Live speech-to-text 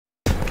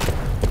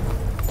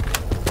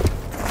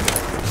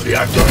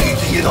Reactor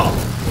heating it up.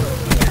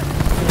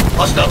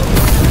 Hostile.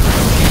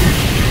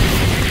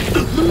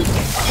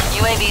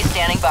 UAV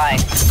standing by.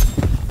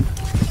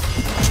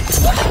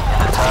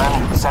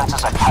 Return.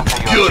 Sensors are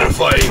capturing your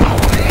Purifying.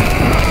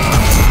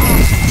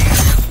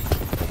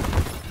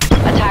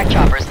 Attack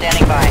chopper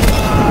standing by.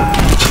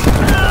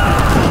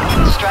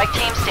 Strike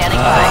team standing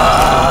by.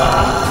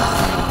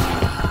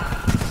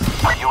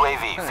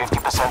 UAV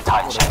 50%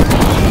 time check.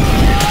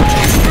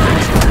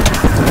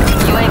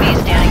 UAV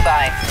standing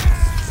by.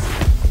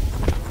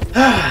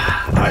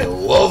 I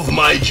love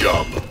my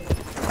job.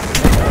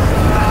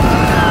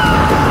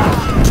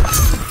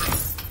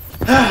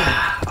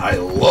 I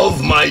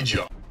love my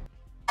job.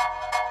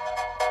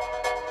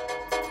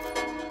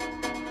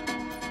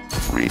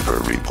 Reaper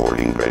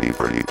reporting ready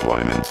for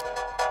deployment.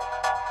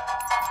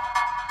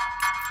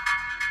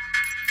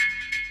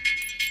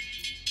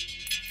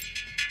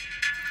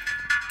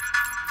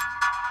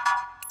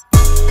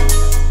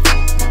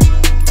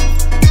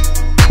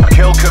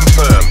 Kill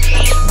confirmed.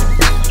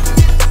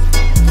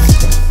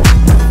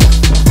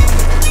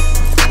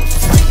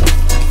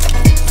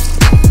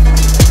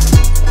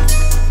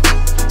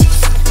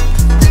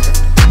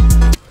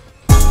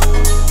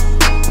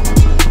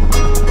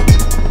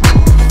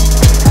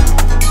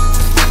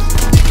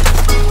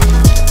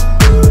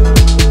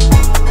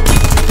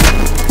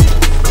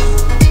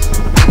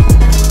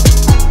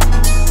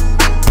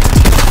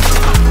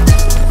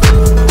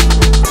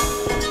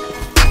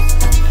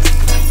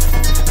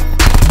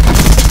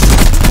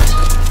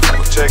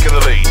 Taking the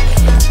lead.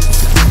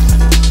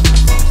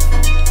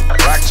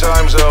 Rack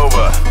time's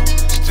over.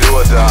 It's do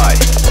or die.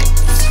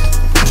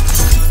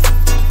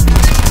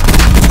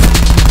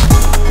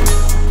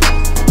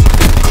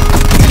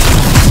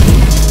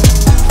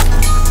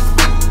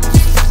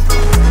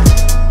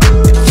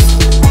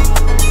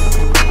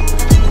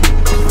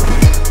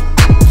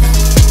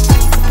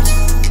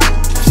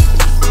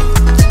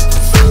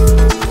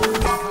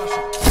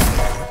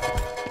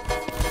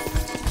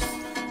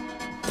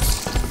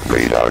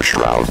 Radar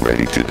shroud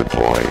ready to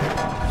deploy.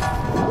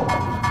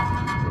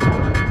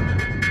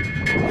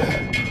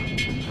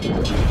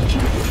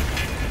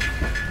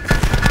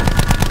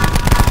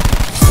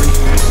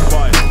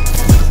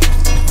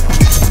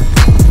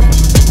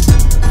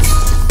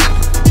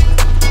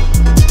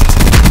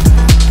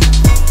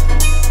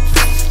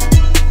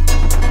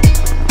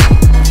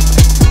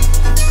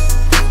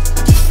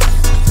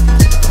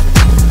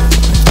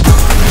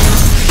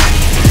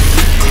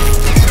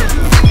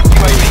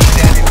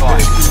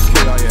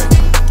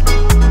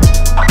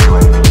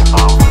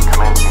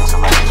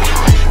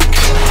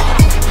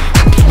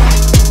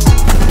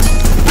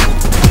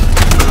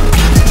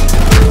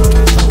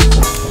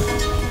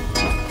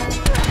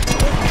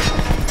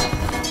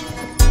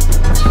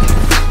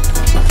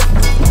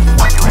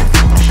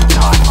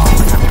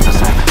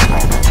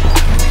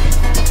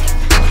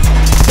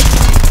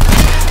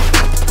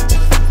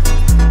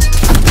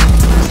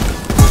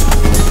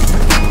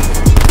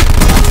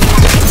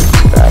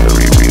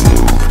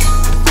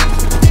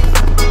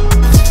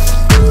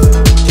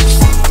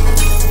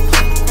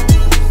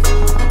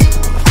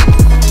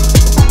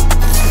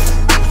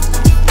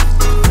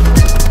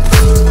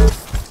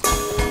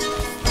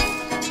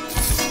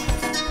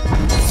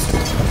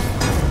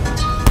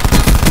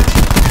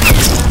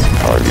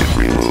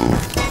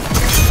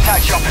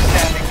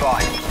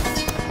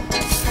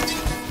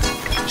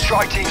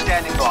 Strike team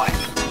standing by.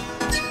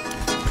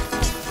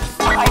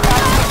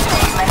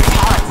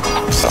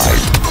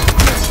 Side.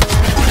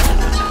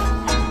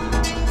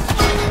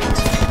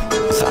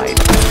 Side.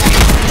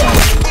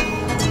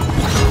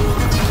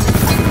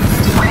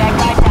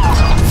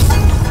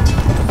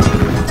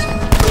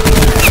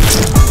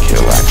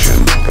 Kill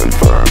action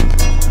confirmed.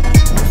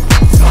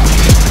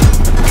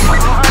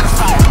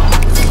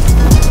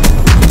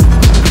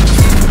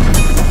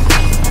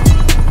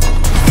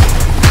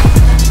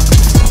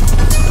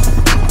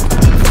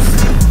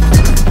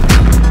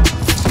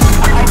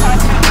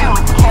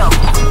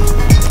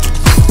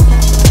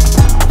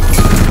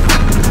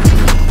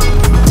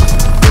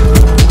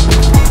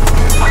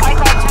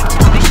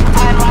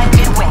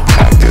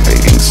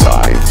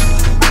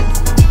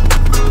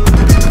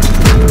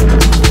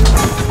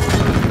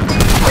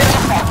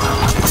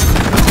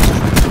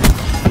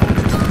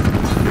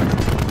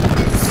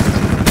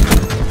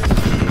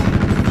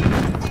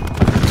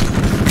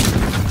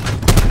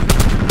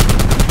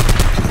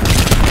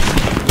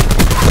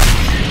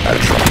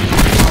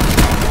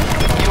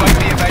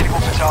 UAV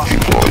available for task.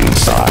 Deploying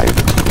side.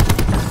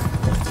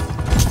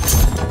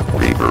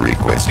 Reaper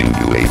requesting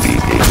UAV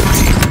data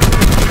feed.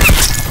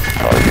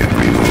 Target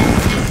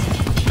removed.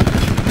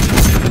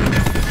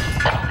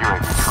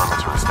 UAV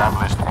perimeter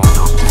established.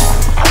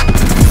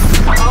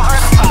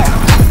 Angels 10.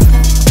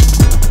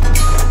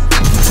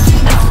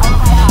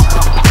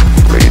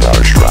 Radar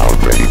shroud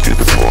ready to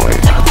deploy.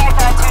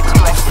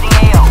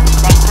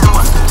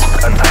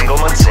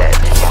 Entanglement set.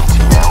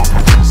 MTL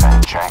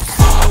 50% check.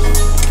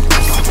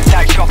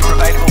 Attack chopper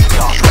available for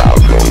task. Shroud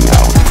going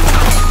out.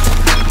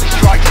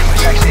 Strike team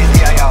attacks in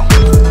the AO.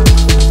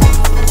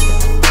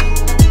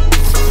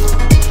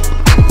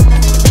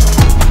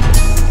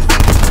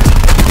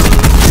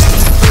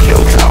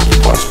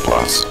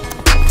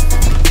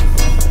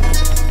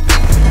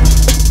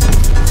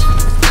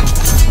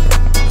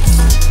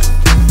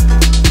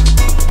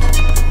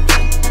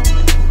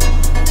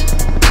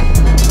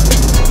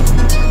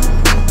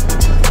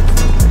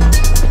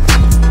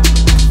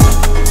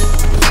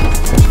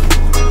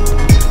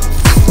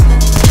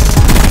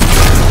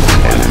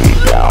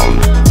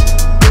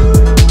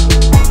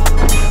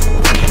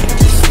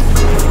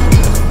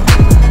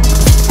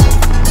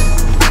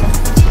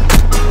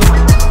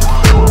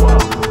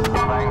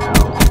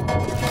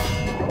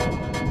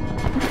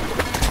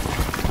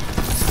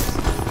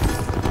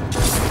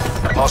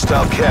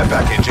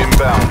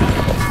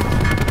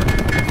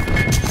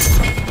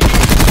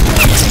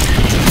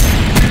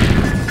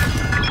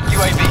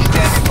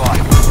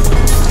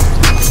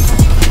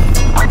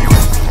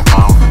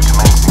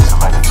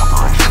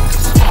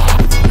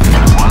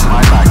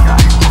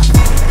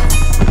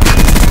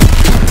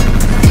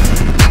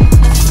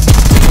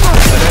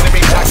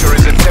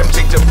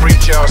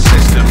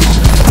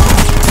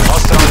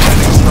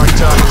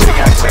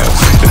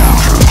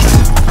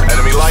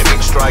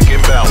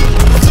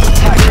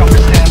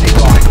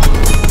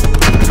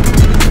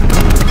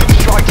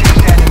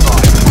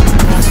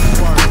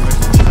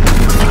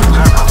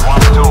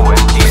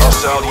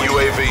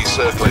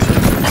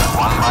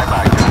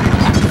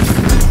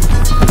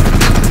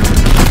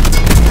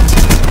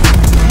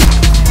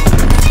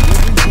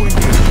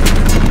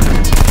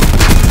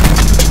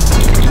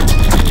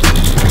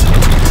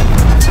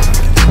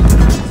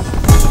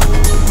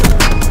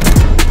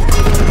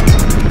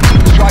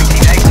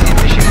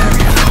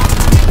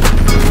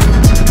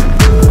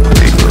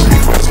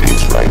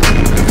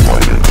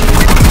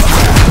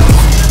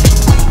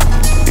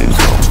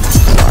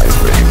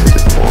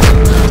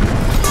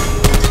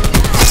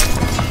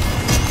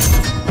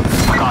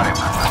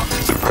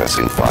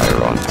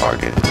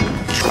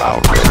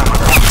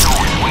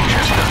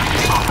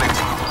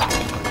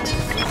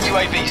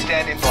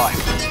 standing by.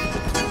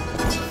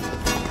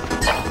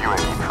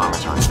 UAV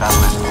perimeter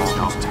established.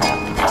 Angels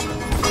 10.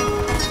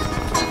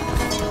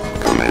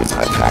 Commence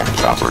attack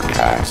chopper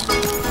cast.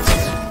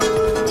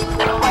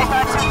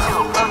 Wi-Fi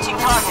 2-2, approaching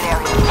target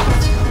area.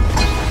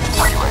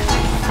 UAV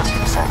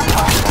 50%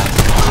 contact.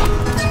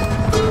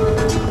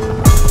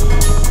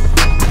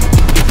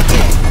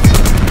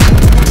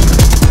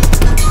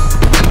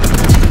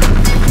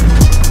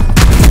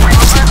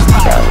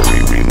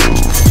 Battery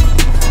removed.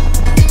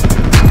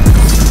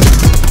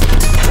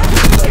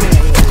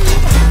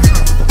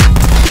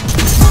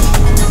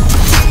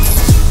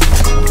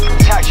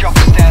 Attack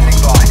chopper standing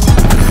by.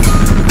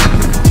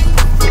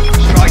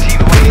 Strike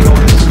team awaiting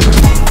orders.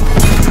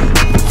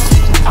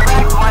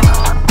 Crack 1.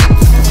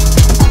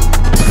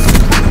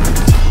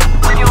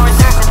 Fuel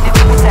reserves at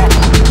 50%.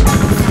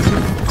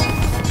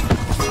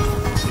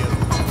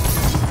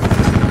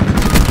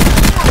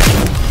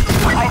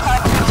 Wi-Fi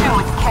 2-2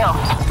 with kill.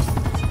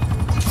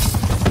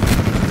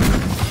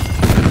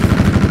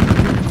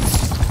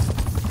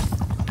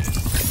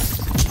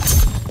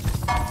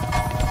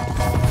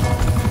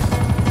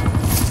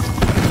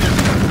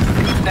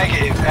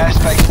 Negative,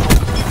 airspace full.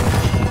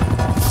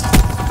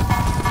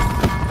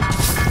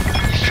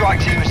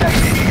 Strike team is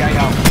exiting the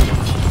AO.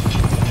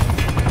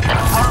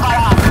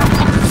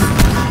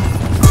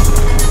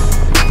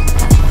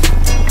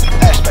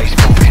 Airspace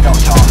full, cannot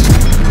task.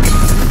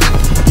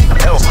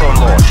 Hellstorm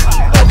launch.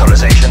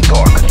 Authorization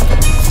torque.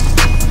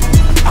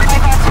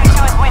 Wi-Fi 2-2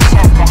 is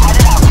Winchester,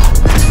 headed out.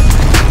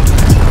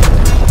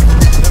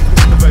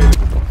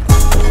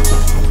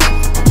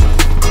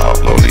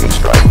 Uploading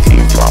strike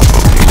team drop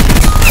location.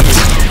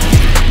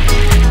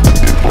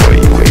 Deploy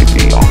UAV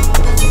on.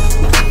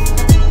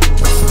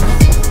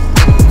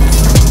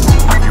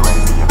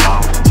 UAV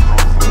inbound.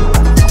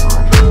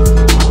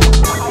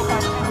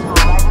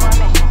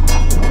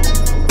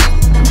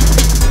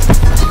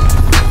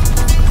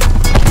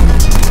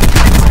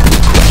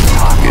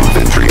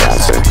 Infantry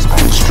assets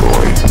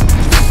destroyed.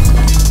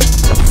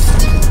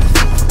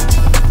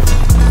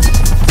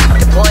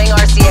 Deploying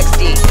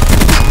RCXD.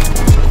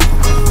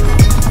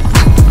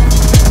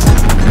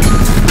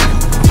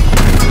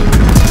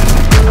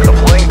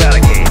 Deploying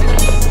barricade.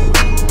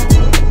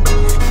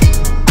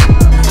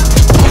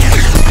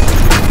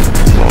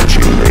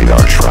 Launching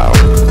radar shroud.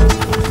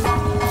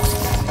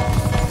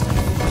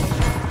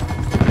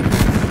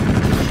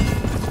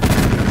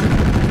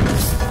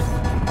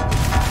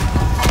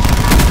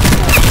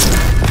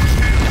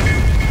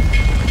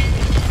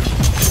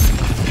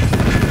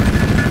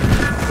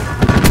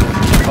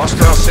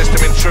 Hostile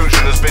system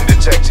intrusion has been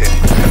detected.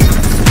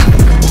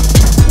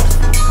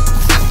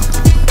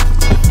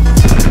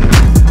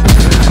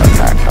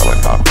 Attack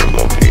helicopter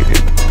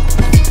located.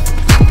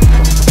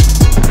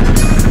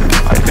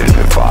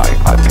 Identify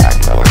attack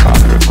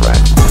helicopter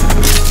threat.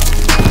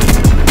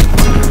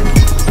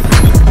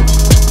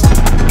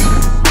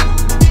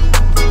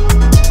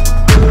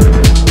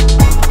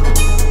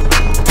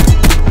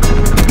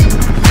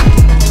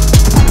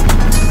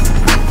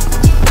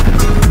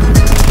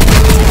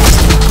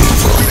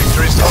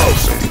 Victory's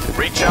close.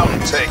 Reach out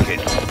and take it.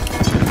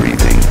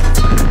 Breathing.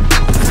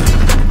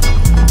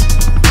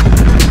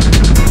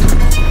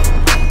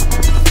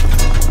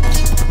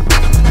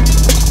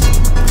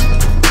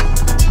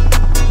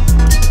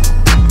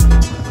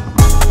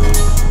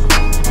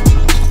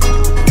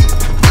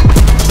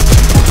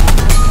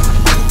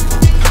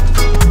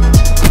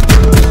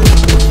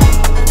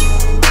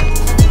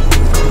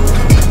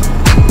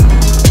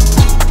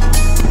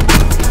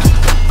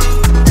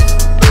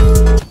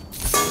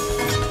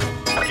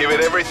 Give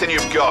it everything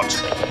you've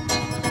got.